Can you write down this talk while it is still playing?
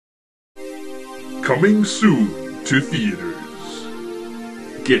Coming soon to theaters.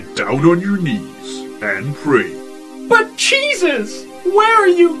 Get down on your knees and pray. But Jesus, where are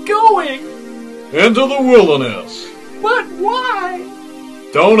you going? Into the wilderness. But why?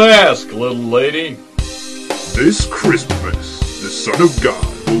 Don't ask, little lady. This Christmas, the Son of God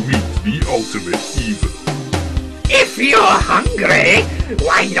will meet the ultimate evil. If you're hungry,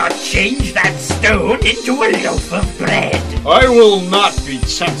 why not change that stone into a loaf of bread? I will not be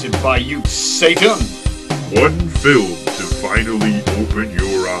tempted by you, Satan. One film to finally open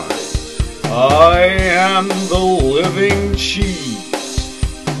your eyes. I am the living cheese.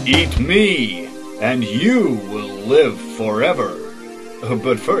 Eat me, and you will live forever.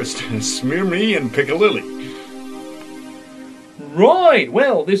 But first, smear me in piccalilli. Right,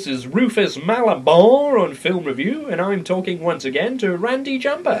 well, this is Rufus Malabar on Film Review, and I'm talking once again to Randy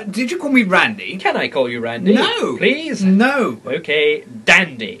Jumper. Did you call me Randy? Can I call you Randy? No. Please? No. Okay,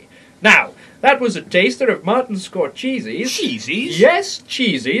 Dandy. Now, that was a taster of Martin Scorsese's... Cheesies? Yes,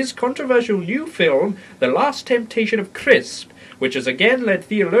 Cheesy's controversial new film, The Last Temptation of Crisp, which has again led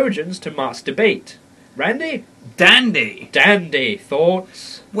theologians to mass debate. Randy? Dandy. Dandy,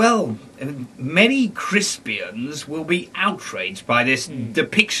 thoughts? Well, many Crispians will be outraged by this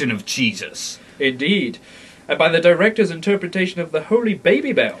depiction of Jesus. Indeed. And by the director's interpretation of the Holy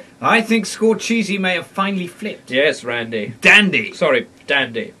Baby Bell. I think Scorsese may have finally flipped. Yes, Randy. Dandy. Sorry,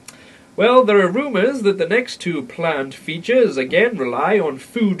 Dandy. Well, there are rumours that the next two planned features again rely on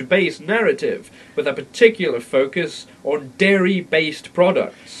food-based narrative, with a particular focus on dairy-based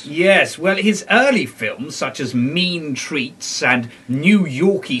products. Yes, well, his early films, such as Mean Treats and New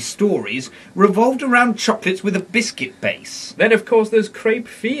Yorkie Stories, revolved around chocolates with a biscuit base. Then, of course, there's Crepe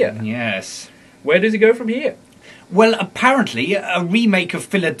Fear. Yes. Where does he go from here? Well, apparently, a remake of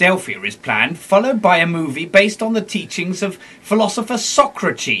Philadelphia is planned, followed by a movie based on the teachings of philosopher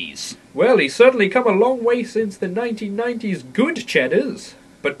Socrates. Well, he's certainly come a long way since the 1990s good cheddars,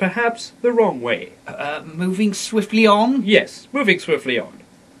 but perhaps the wrong way. Moving swiftly on? Yes, moving swiftly on.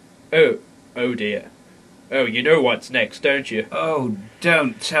 Oh dear. Oh, you know what's next, don't you? Oh,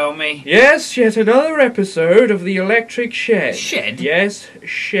 don't tell me. Yes, yet another episode of The Electric Shed. Shed? Yes,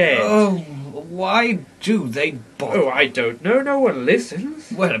 Shed. Oh, why do they bother? Oh, I don't know. No one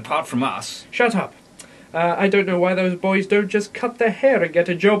listens. Well, apart from us. Shut up. I don't know why those boys don't just cut their hair and get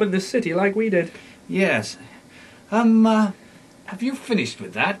a job in the city like we did. Yes. Have you finished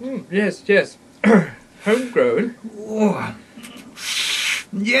with that? Yes. Homegrown. Oh.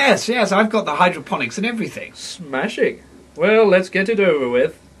 Yes, I've got the hydroponics and everything. Smashing. Well, let's get it over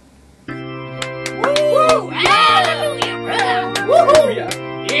with. Woo! Hallelujah, brother! Woohoo! Yeah.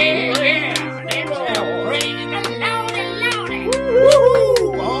 Yeah! That's all. Praise the Lord and Lordy!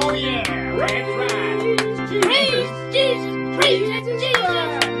 Woo! Oh, yeah! That's right! Praise Jesus! Praise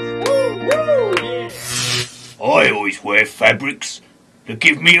Jesus! Woo! I always wear fabrics that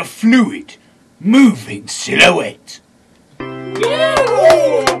give me a fluid, moving silhouette. Yeah,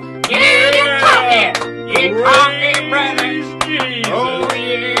 you're talking! You're talking, brothers! Oh,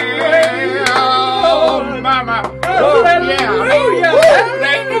 yeah! Oh, mama! Oh, yeah!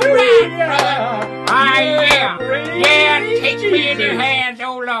 That's right, brother! Ah, yeah! Yeah, take me in your hands,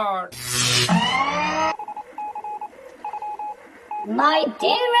 oh, Lord! My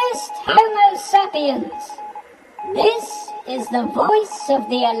dearest Homo sapiens, this is the voice of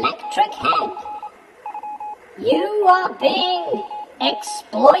the electric head. You are being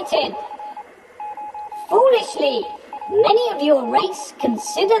exploited. Foolishly, many of your race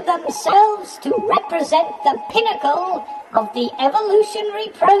consider themselves to represent the pinnacle of the evolutionary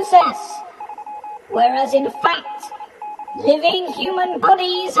process, whereas in fact, living human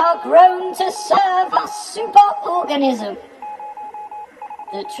bodies are grown to serve a superorganism.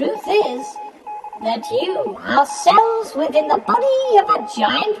 The truth is that you are cells within the body of a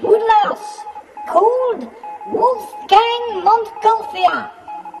giant woodlouse called Wolfgang Montgolfier,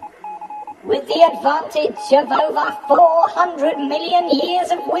 with the advantage of over 400 million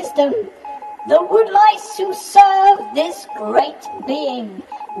years of wisdom. The woodlice who serve this great being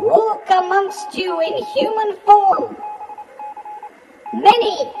walk amongst you in human form.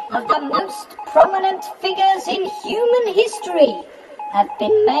 Many of the most prominent figures in human history have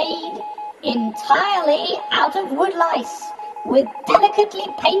been made entirely out of woodlice, with delicately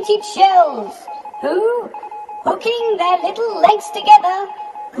painted shells, who, hooking their little legs together,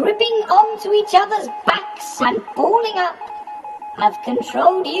 gripping onto each other's backs and balling up, have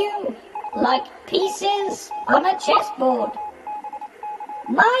controlled you like pieces on a chessboard.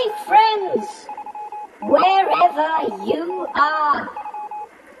 My friends, wherever you are,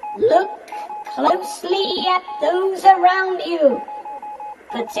 look closely at those around you,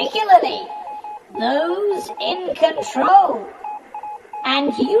 particularly those in control,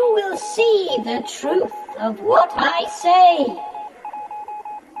 and you will see the truth of what I say.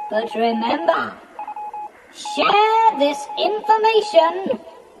 But remember, share this information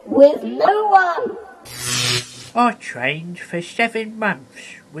with no one. I trained for 7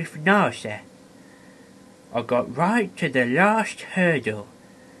 months with NASA. I got right to the last hurdle,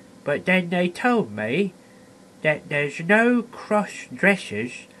 but then they told me that there's no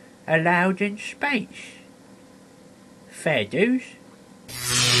cross-dressers allowed in space. Fair dues?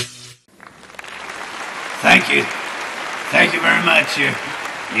 Thank you. Thank you very much.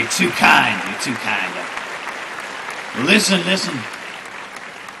 You're too kind. You're too kind. Well, listen.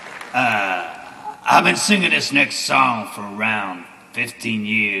 I've been singing this next song for around 15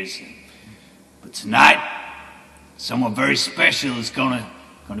 years. But tonight, someone very special is gonna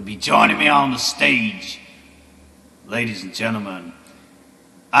be joining me on the stage. Ladies and gentlemen,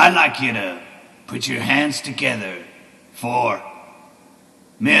 I'd like you to put your hands together for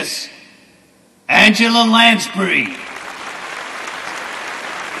Miss Angela Lansbury.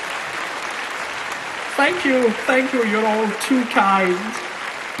 Thank you, you're all too kind.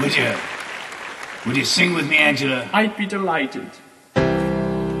 Would you sing with me, Angela? I'd be delighted.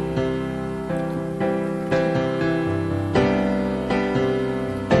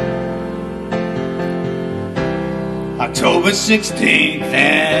 October 16th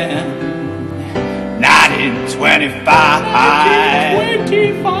and 1925.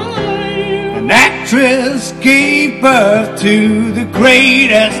 An actress gave birth to the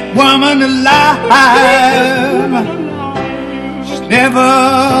greatest woman alive. She's never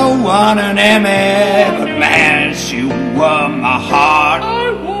won an Emmy, but man, she won my heart.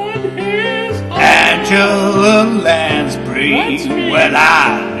 Angela Lansbury, well,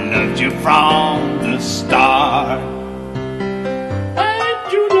 I loved you from the start.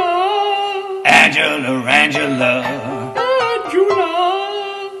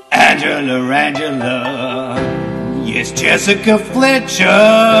 Angela. Yes, Jessica Fletcher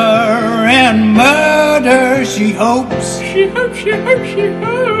and murder, she hopes.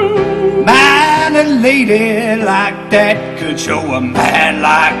 Man, a lady like that could show a man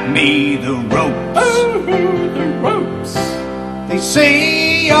like me the ropes. They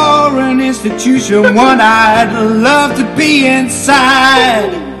say you're an institution, one I'd love to be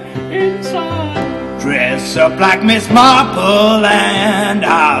inside. Dress up like Miss Marple and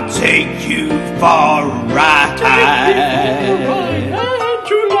I'll take you for a ride.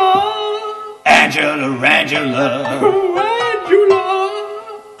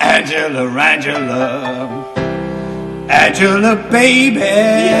 Angela, baby,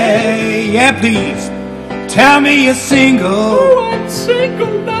 yeah, please tell me you're single. Oh, I'm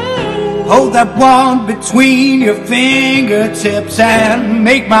single now. Hold that one between your fingertips and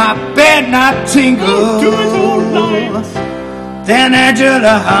make my bed not tingle. I'll do it all night. Then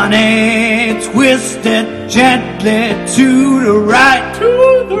Angela, honey, twist it gently to the right.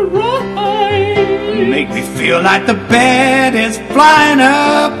 To the right. Make me feel like the bed is flying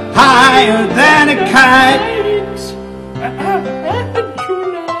up higher than a kite.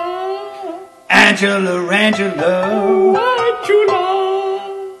 Angela.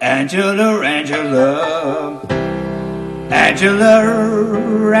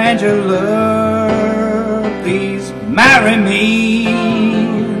 Angela, please marry me.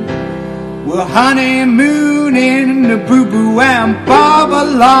 We'll honeymoon in the boo-boo and bob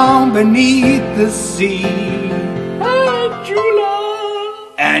along beneath the sea.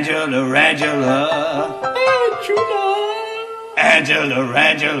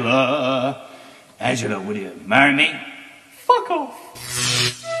 Angela, will you marry me? Fuck off.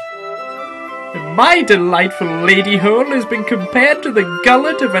 My delightful lady hole has been compared to the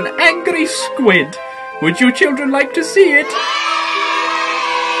gullet of an angry squid. Would you children like to see it?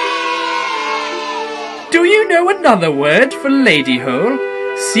 Do you know another word for lady hole?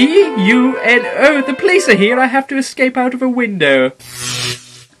 C-U-N-O. The police are here. I have to escape out of a window.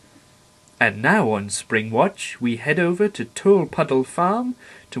 And now on Spring Watch, we head over to Tollpuddle Farm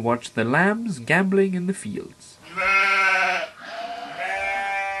to watch the lambs gambling in the fields.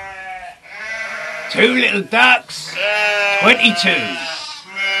 2 little ducks, 22.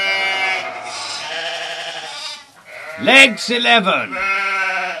 Legs 11.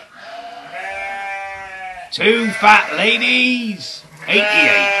 2 fat ladies, 88.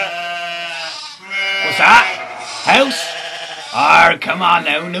 What's that? House? Ah, come on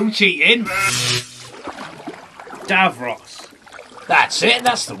now, no cheating. Davros. That's it,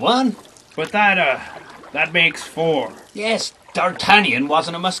 that's the one. But that makes 4. Yes, D'Artagnan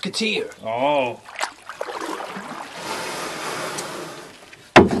wasn't a musketeer. Oh.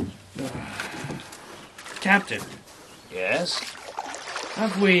 Captain, Yes?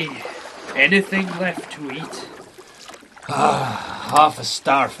 have we anything left to eat? Half a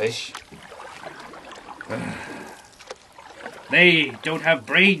starfish. They don't have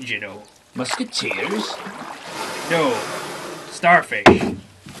brains, you know. Musketeers? No, starfish.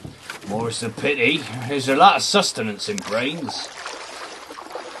 More's the pity. There's a lot of sustenance in brains.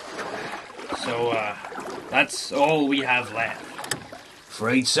 So, that's all we have left.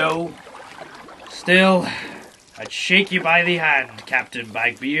 Afraid so? Still, I'd shake you by the hand, Captain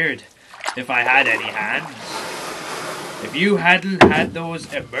Bagbeard, if I had any hands. If you hadn't had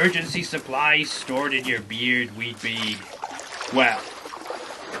those emergency supplies stored in your beard, we'd be, well,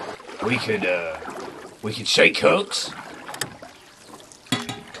 We could shake hooks.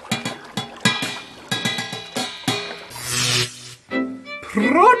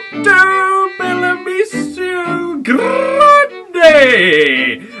 Pronto, Bellamisio Grande!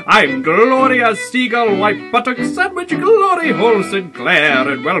 I'm Gloria Seagull, White Buttock Sandwich, Glory Hole Sinclair,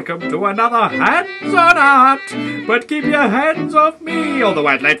 and welcome to another Hands on Art. But keep your hands off me, although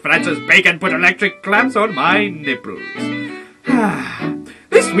I'd let Francis Bacon put electric clamps on my nipples.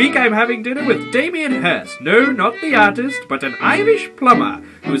 This week I'm having dinner with Damien Hirst. No, not the artist, but an Irish plumber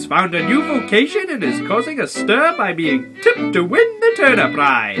who's found a new vocation and is causing a stir by being tipped to win the Turner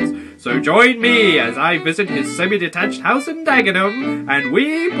Prize. So join me as I visit his semi-detached house in Dagenham and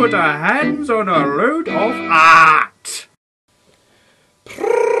we put our hands on a load of art.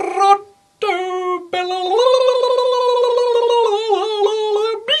 Pronto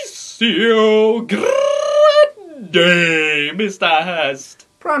bellissimo grande, Mr. Hurst.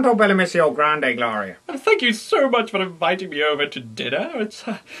 Pronto bellissimo grande, Gloria. Thank you so much for inviting me over to dinner. It's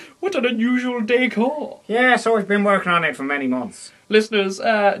what an unusual decor. Yeah, so I've been working on it for many months. Listeners,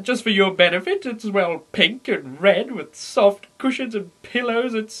 just for your benefit, it's well pink and red with soft cushions and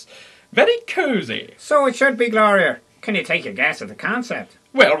pillows. It's very cosy. So it should be, Gloria. Can you take a guess at the concept?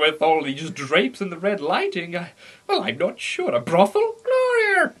 Well, with all these drapes and the red lighting, I'm not sure. A brothel?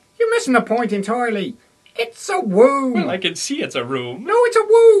 Gloria, you're missing the point entirely. It's a womb. Well, I can see it's a room. No, it's a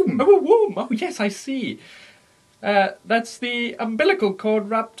womb. Oh, a womb. Oh, yes, I see. That's the umbilical cord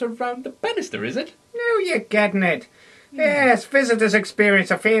wrapped around the banister, is it? Now you're getting it. Yes, visitors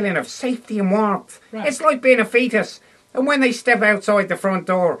experience a feeling of safety and warmth. Right. It's like being a fetus. And when they step outside the front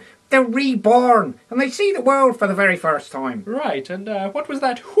door, they're reborn. And they see the world for the very first time. Right, and what was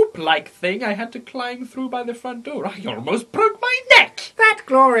that hoop-like thing I had to climb through by the front door? I almost broke my neck! That,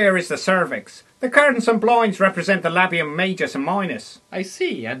 Gloria, is the cervix. The curtains and blinds represent the labium majus and minus. I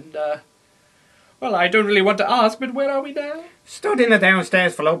see, and, well, I don't really want to ask, but where are we now? Stood in the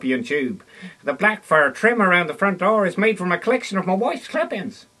downstairs fallopian tube. The black fur trim around the front door is made from a collection of my wife's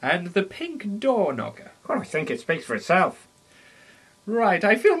clip-ins. And the pink door knocker. Well, I think it speaks for itself. Right,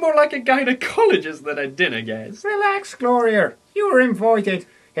 I feel more like a gynecologist than a dinner guest. Relax, Gloria. You were invited.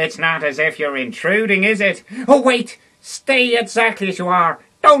 It's not as if you're intruding, is it? Oh, wait! Stay exactly as you are.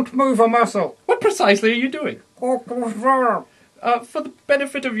 Don't move a muscle. What precisely are you doing? For the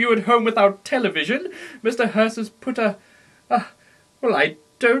benefit of you at home without television, Mr. Hurst has put well, I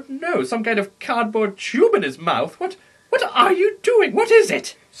don't know, some kind of cardboard tube in his mouth. What are you doing? What is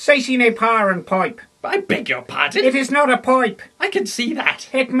it? Satiné par and pipe. I beg your pardon? It is not a pipe. I can see that.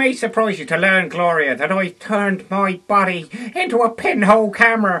 It may surprise you to learn, Gloria, that I turned my body into a pinhole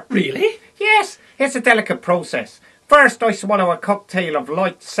camera. Really? Yes, it's a delicate process. First, I swallow a cocktail of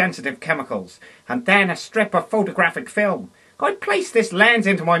light-sensitive chemicals, and then a strip of photographic film. I place this lens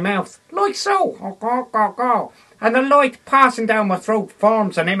into my mouth, like so, and the light passing down my throat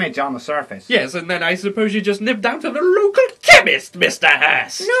forms an image on the surface. Yes, and then I suppose you just nip down to the local chemist, Mr.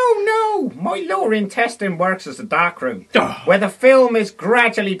 Hurst. No, my lower intestine works as a darkroom, Oh. where the film is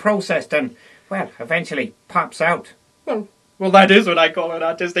gradually processed and, well, eventually pops out. Well, that is what I call an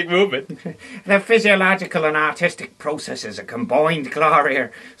artistic movement. The physiological and artistic processes are combined, Gloria,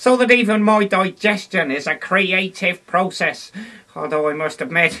 so that even my digestion is a creative process. Although I must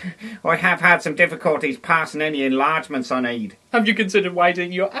admit, I have had some difficulties passing any enlargements on aid. Have you considered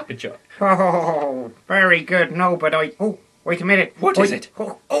widening your aperture? Oh, very good. No, but oh, wait a minute. What is it?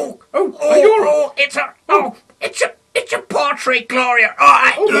 Are you all right? It's a portrait, Gloria.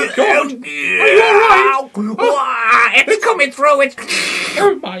 Oh my God! Are you all right? It's coming through.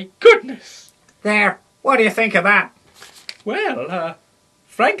 Oh my goodness! There. What do you think of that? Well,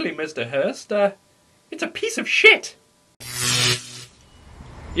 frankly, Mr. Hurst, it's a piece of shit.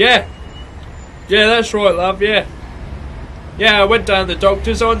 Yeah, that's right, love, yeah. Yeah, I went down to the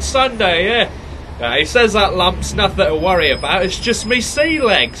doctor's on Sunday, yeah. He says that lump's nothing to worry about, it's just me sea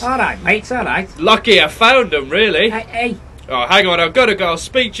legs. All right, mate, all right. Lucky I found them, really. Hey, Oh, hang on, I've got to go. I'll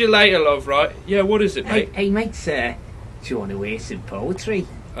speak to you later, love, right? Yeah, what is it, mate? Hey, mates, do you want to hear some poetry?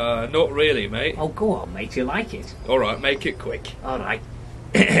 Not really, mate. Oh, go on, mate, you like it? Alright, make it quick. Alright.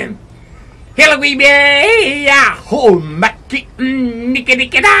 Hello, we be a ho, maki,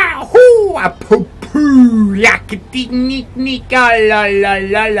 nicka, da, ho, a poo poo, yakety, nicka, la la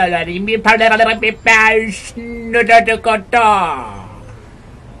la la la, me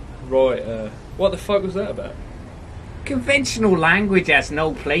Right, what the fuck was that about? Conventional language has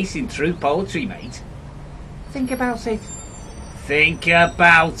no place in true poetry, mate. Think about it. Think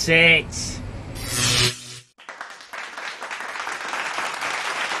about it.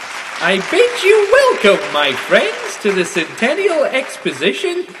 I bid you welcome, my friends, to the Centennial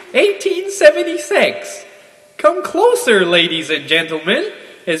Exposition 1876. Come closer, ladies and gentlemen,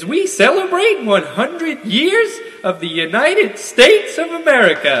 as we celebrate 100 years of the United States of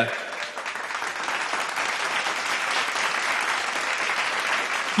America.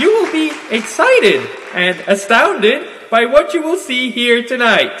 You will be excited and astounded by what you will see here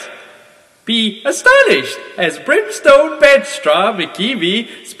tonight. Be astonished as Brimstone Bedstraw McKeevy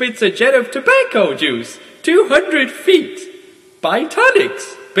spits a jet of tobacco juice 200 feet. Buy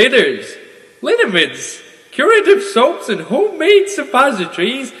tonics, bitters, liniments, curative soaps, and homemade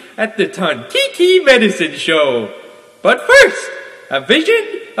suppositories at the Tonkiki Medicine Show. But first, a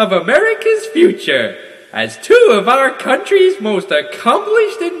vision of America's future as two of our country's most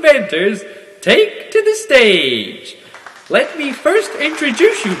accomplished inventors take to the stage. Let me first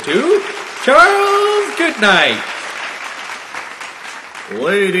introduce you to Charles Goodnight.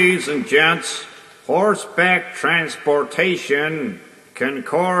 Ladies and gents, horseback transportation can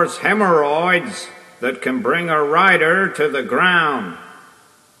cause hemorrhoids that can bring a rider to the ground.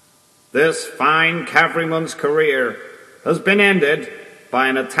 This fine cavalryman's career has been ended by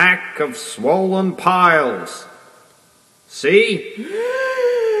an attack of swollen piles. See?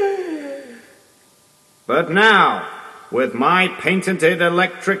 But now, with my patented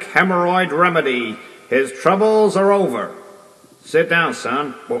electric hemorrhoid remedy, his troubles are over. Sit down,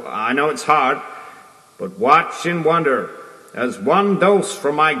 son. Well, I know it's hard, but watch and wonder as one dose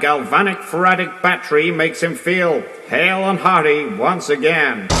from my galvanic ferritic battery makes him feel hale and hearty once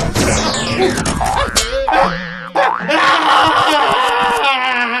again.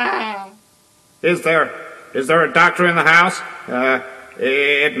 Is there a doctor in the house?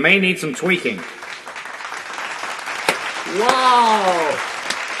 It may need some tweaking. Wow!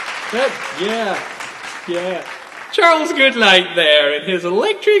 Yeah. Charles Goodnight there and his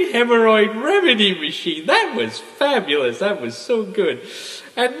electric hemorrhoid remedy machine. That was fabulous. That was so good.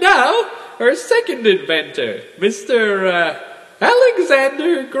 And now, our second inventor, Mr.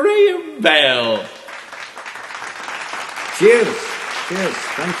 Alexander Graham Bell. Cheers.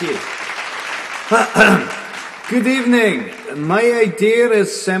 Thank you. Good evening. My idea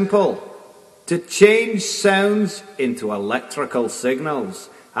is simple. To change sounds into electrical signals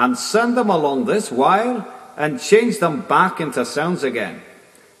and send them along this wire and change them back into sounds again.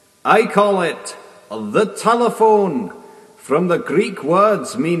 I call it the telephone, from the Greek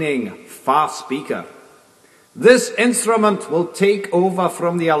words meaning far speaker. This instrument will take over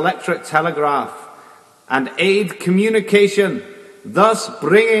from the electric telegraph and aid communication, thus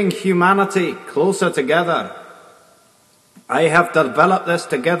bringing humanity closer together. I have developed this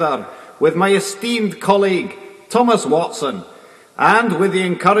together with my esteemed colleague, Thomas Watson, and with the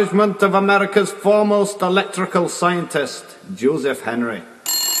encouragement of America's foremost electrical scientist, Joseph Henry.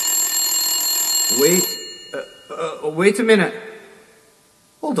 Wait a minute.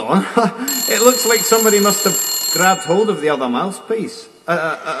 Hold on. It looks like somebody must have grabbed hold of the other mouthpiece.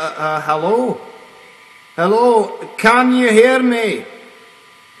 Hello? Hello? Can you hear me?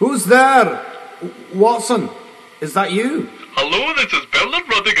 Who's there? Watson, is that you? Hello, this is Bernard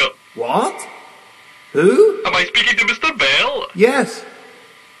Rudiger. What? Who? Am I speaking to Mr. Bell? Yes.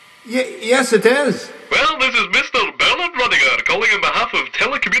 Yes, it is. Well, this is Mr. Bernard Rudiger calling on behalf of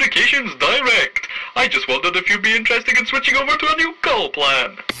Telecommunications Direct. I just wondered if you'd be interested in switching over to a new call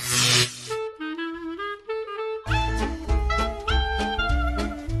plan.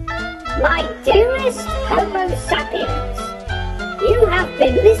 My dearest Homo sapiens, you have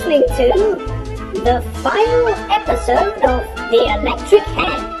been listening to the final episode of The Electric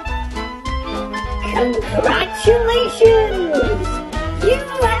Hen. Congratulations! You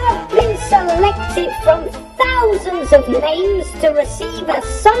have been selected from thousands of names to receive a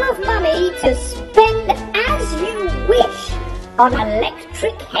sum of money to spend as you wish on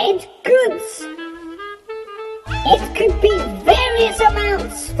electric head goods. It could be various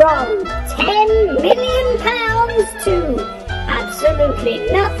amounts from £10 million to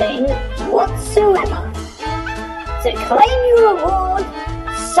absolutely nothing whatsoever. To claim your award,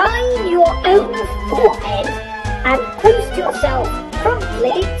 sign your own forehead and post yourself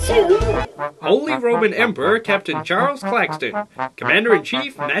promptly to Holy Roman Emperor Captain Charles Claxton,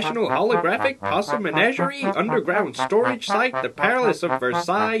 Commander-in-Chief, National Holographic Possum Menagerie Underground Storage Site, The Palace of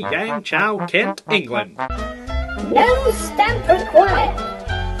Versailles, Yangchow, Kent, England. no stamp required.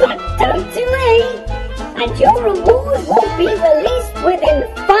 But don't delay, and your award will be released within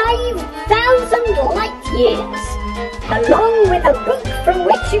 5,000 light years, along with a book from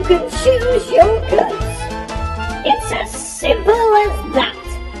which you can choose your goods. It's as simple as that.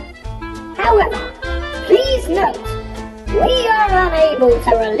 However, please note, we are unable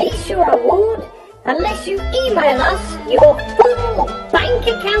to release your award unless you email us your full bank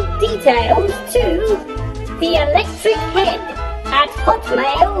account details to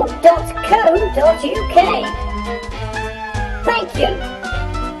theelectrichead@hotmail.co.uk. Thank you.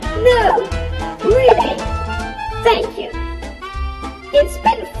 No, really, thank you. It's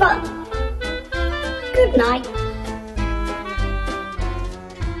been fun. Good night.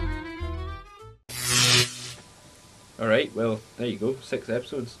 Alright, well, there you go. 6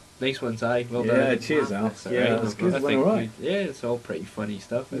 episodes. Nice one, Si. Well Yeah, done. cheers, Al. That's all Yeah, right. it was good. I It went think all right. yeah, it's all pretty funny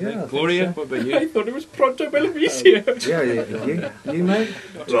stuff. I Yeah, I think. think Gloria, so. what about you? I thought it was Pronto Bellevisia. Yeah, you mate?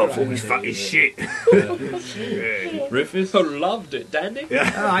 Well, I thought he was fat as shit. Rufus? I loved it, Danny. Oh,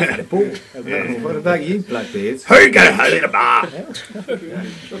 I had a ball. What about you, Blackbeards? Who got a hole in a bar?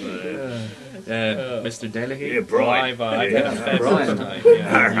 Mr. Dennehy? Yeah, Brian. I've had a fabulous Brian. time. Har,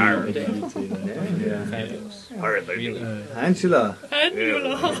 Yeah. har. Fabulous. Hardly. Angela.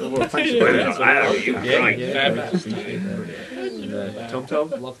 Angela. Well, thanks Well, for how are you? Right. Fabulous. Tom Tom?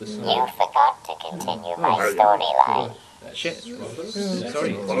 Love the song. You forgot to continue my storyline. Shit.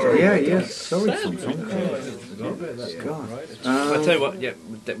 Sorry. Yeah, sorry, Tom. God. I'll tell you what, yeah,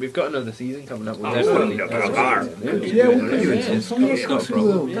 we've got another season coming up. We'll Oh, definitely. look at a bar. Yeah, we'll put you in, Tom. Yeah, of course we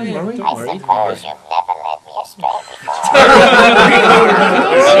will. Don't worry. I suppose you've never led me astray before.